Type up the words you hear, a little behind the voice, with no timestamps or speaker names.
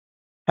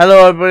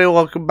Hello everybody,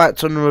 welcome back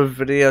to another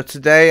video.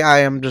 Today I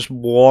am just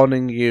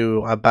warning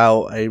you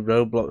about a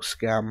Roblox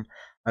scam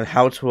and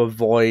how to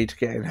avoid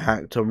getting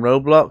hacked on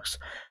Roblox.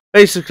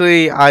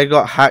 Basically, I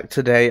got hacked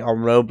today on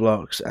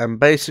Roblox, and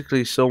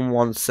basically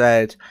someone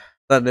said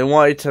that they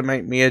wanted to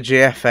make me a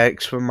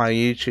GFX for my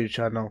YouTube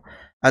channel,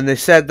 and they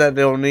said that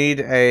they'll need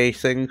a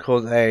thing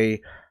called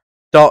a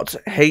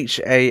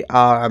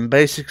 .har, and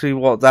basically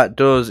what that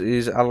does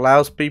is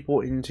allows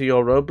people into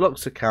your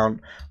Roblox account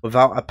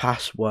without a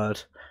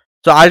password.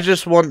 So I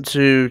just want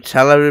to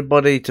tell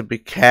everybody to be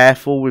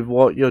careful with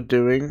what you're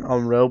doing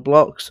on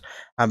Roblox,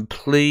 and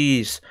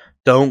please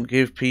don't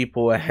give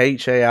people a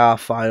HAR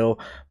file,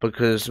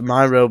 because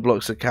my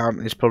Roblox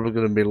account is probably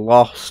going to be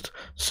lost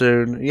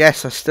soon.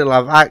 Yes, I still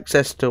have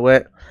access to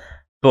it,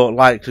 but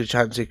likely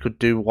chance he could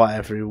do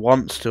whatever he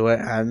wants to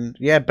it. And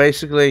yeah,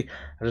 basically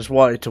I just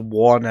wanted to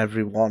warn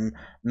everyone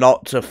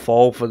not to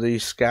fall for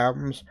these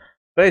scams.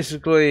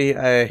 Basically,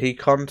 he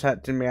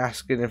contacted me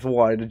asking if I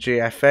wanted a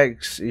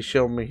GFX. He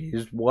showed me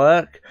his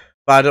work,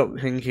 but I don't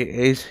think it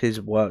is his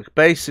work.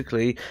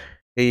 Basically,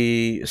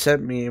 he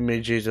sent me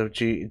images of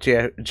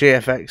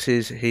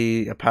GFXs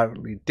he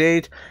apparently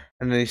did,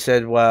 and then he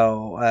said,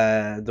 well,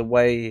 the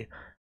way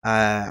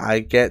I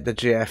get the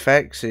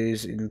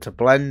GFXs into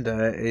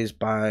Blender is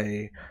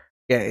by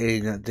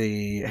getting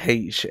the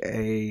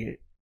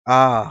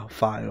HAR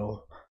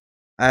file.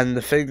 And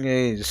the thing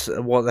is,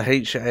 what the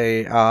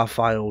HAR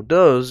file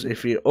does,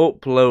 if you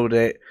upload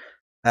it,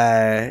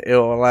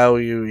 it'll allow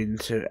you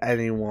into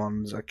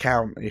anyone's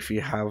account if you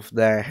have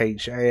their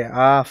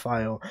HAR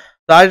file.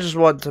 So I just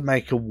want to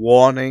make a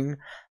warning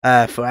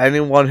for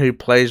anyone who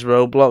plays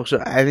Roblox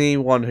or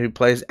anyone who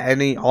plays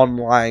any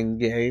online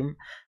game,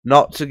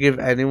 not to give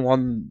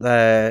anyone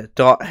the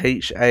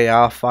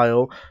 .har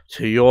file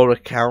to your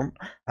account,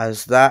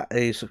 as that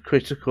is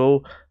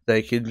critical.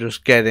 They can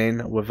just get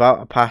in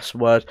without a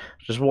password.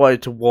 Just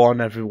wanted to warn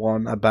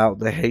everyone about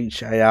the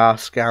HAR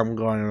scam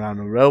going around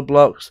on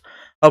Roblox.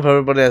 Hope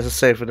everybody has a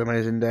safe and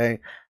amazing day.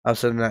 I'll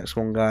see you in the next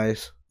one,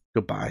 guys.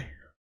 Goodbye.